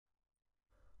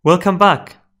Welcome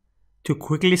back! To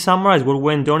quickly summarize what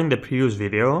went on in the previous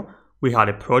video, we had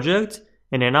a project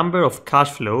and a number of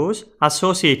cash flows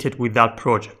associated with that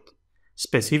project.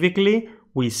 Specifically,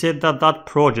 we said that that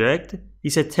project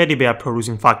is a teddy bear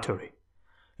producing factory.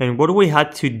 And what we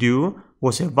had to do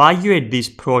was evaluate this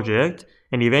project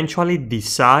and eventually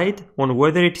decide on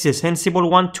whether it is a sensible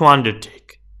one to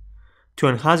undertake. To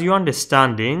enhance your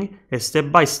understanding, a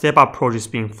step-by-step approach is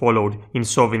being followed in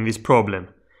solving this problem.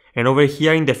 And over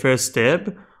here in the first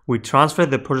step, we transfer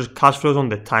the project cash flows on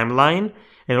the timeline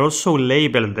and also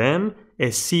label them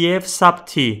as CF sub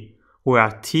T, where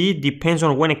T depends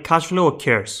on when a cash flow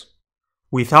occurs.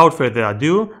 Without further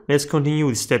ado, let's continue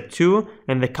with step 2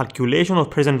 and the calculation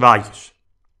of present values.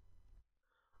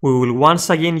 We will once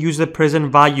again use the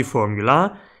present value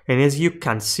formula, and as you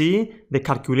can see, the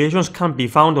calculations can be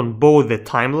found on both the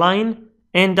timeline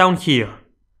and down here.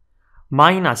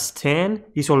 Minus 10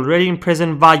 is already in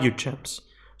present value terms,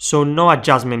 so no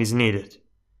adjustment is needed.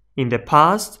 In the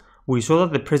past, we saw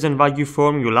that the present value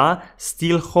formula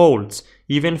still holds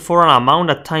even for an amount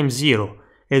at time 0,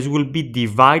 as we'll be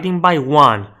dividing by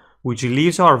 1, which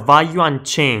leaves our value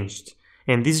unchanged.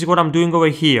 And this is what I'm doing over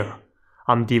here.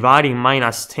 I'm dividing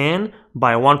minus 10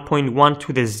 by 1.1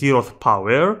 to the 0th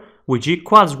power, which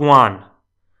equals 1.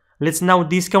 Let's now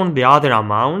discount the other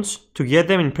amounts to get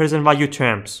them in present value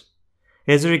terms.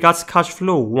 As regards cash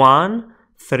flow 1,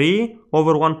 3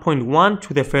 over 1.1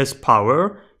 to the first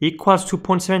power equals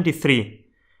 2.73.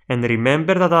 And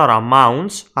remember that our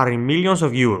amounts are in millions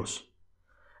of euros.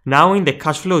 Now in the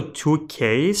cash flow 2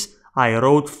 case, I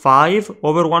wrote 5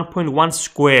 over 1.1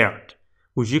 squared,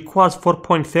 which equals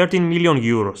 4.13 million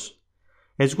euros.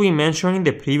 As we mentioned in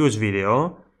the previous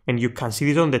video, and you can see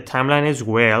this on the timeline as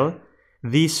well,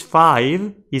 this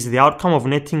 5 is the outcome of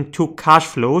netting two cash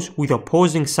flows with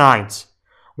opposing signs.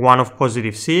 One of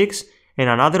positive 6 and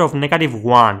another of negative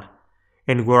 1.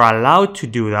 And we're allowed to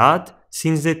do that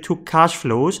since the two cash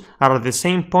flows are at the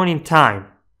same point in time.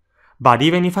 But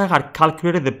even if I had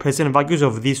calculated the present values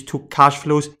of these two cash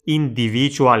flows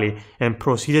individually and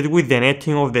proceeded with the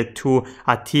netting of the two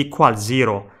at t equals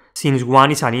 0, since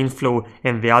one is an inflow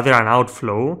and the other an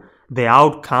outflow, the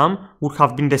outcome would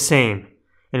have been the same.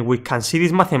 And we can see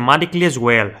this mathematically as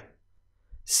well.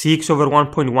 6 over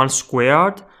 1.1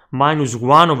 squared minus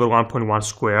 1 over 1.1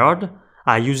 squared.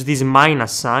 I use this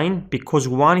minus sign because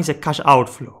 1 is a cash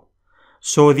outflow.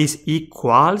 So this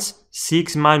equals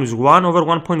 6 minus 1 over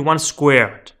 1.1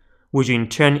 squared, which in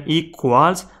turn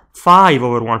equals 5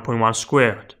 over 1.1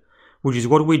 squared, which is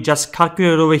what we just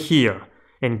calculated over here,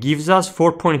 and gives us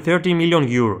 4.30 million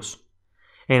euros.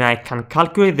 And I can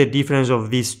calculate the difference of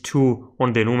these two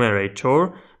on the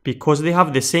numerator because they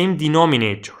have the same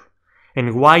denominator.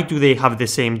 And why do they have the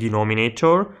same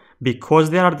denominator? Because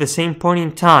they are at the same point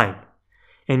in time.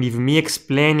 And if me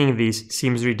explaining this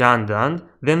seems redundant,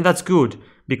 then that's good,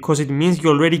 because it means you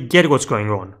already get what's going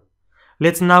on.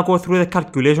 Let's now go through the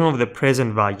calculation of the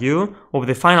present value of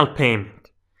the final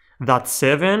payment. That's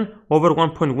 7 over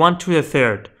 1.1 to the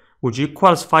third, which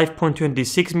equals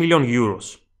 5.26 million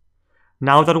euros.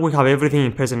 Now that we have everything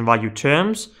in present value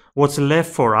terms, what's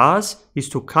left for us is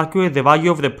to calculate the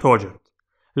value of the project.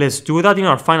 Let's do that in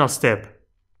our final step.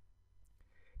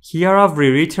 Here I've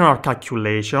rewritten our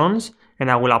calculations and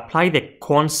I will apply the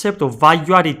concept of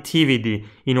value additivity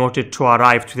in order to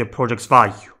arrive to the project's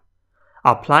value.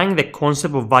 Applying the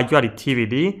concept of value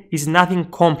additivity is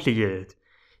nothing complicated.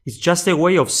 It's just a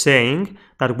way of saying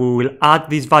that we will add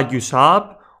these values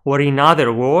up, or in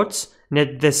other words,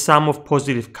 net the sum of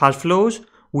positive cash flows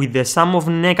with the sum of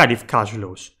negative cash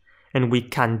flows. And we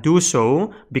can do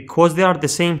so because they are at the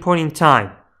same point in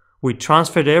time. We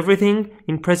transferred everything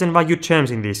in present value terms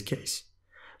in this case.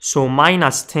 So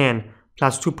minus 10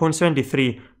 plus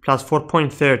 2.73 plus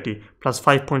 4.30 plus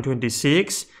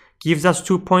 5.26 gives us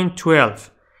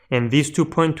 2.12. And this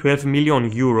 2.12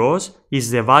 million euros is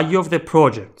the value of the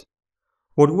project.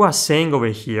 What we are saying over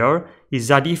here is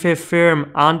that if a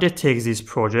firm undertakes this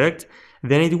project,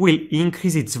 then it will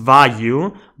increase its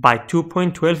value by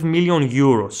 2.12 million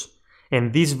euros.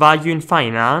 And this value in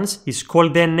finance is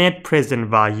called the net present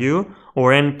value,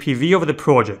 or NPV, of the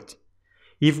project.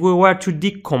 If we were to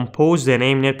decompose the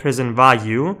name net present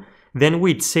value, then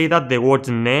we'd say that the word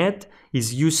net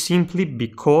is used simply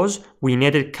because we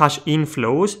netted cash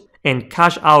inflows and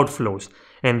cash outflows,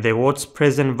 and the words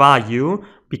present value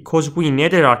because we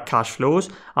netted our cash flows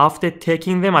after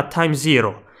taking them at time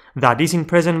 0, that is in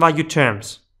present value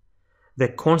terms. The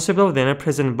concept of the net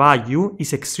present value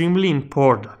is extremely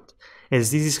important,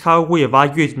 as this is how we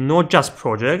evaluate not just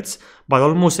projects, but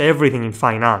almost everything in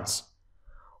finance.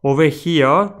 Over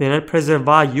here, the net present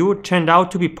value turned out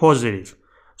to be positive,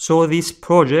 so this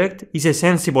project is a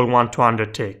sensible one to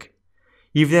undertake.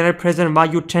 If the net present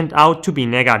value turned out to be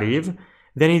negative,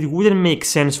 then it wouldn't make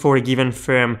sense for a given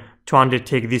firm to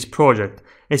undertake this project,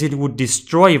 as it would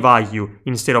destroy value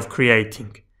instead of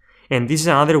creating. And this is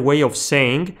another way of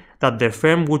saying that the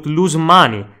firm would lose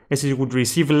money, as it would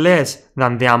receive less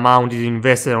than the amount it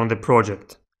invested on the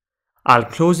project. I'll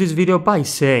close this video by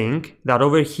saying that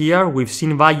over here we've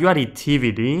seen value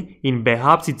additivity in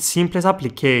perhaps its simplest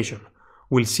application.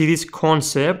 We'll see this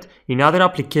concept in other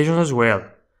applications as well.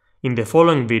 In the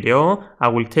following video, I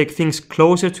will take things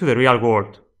closer to the real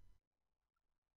world.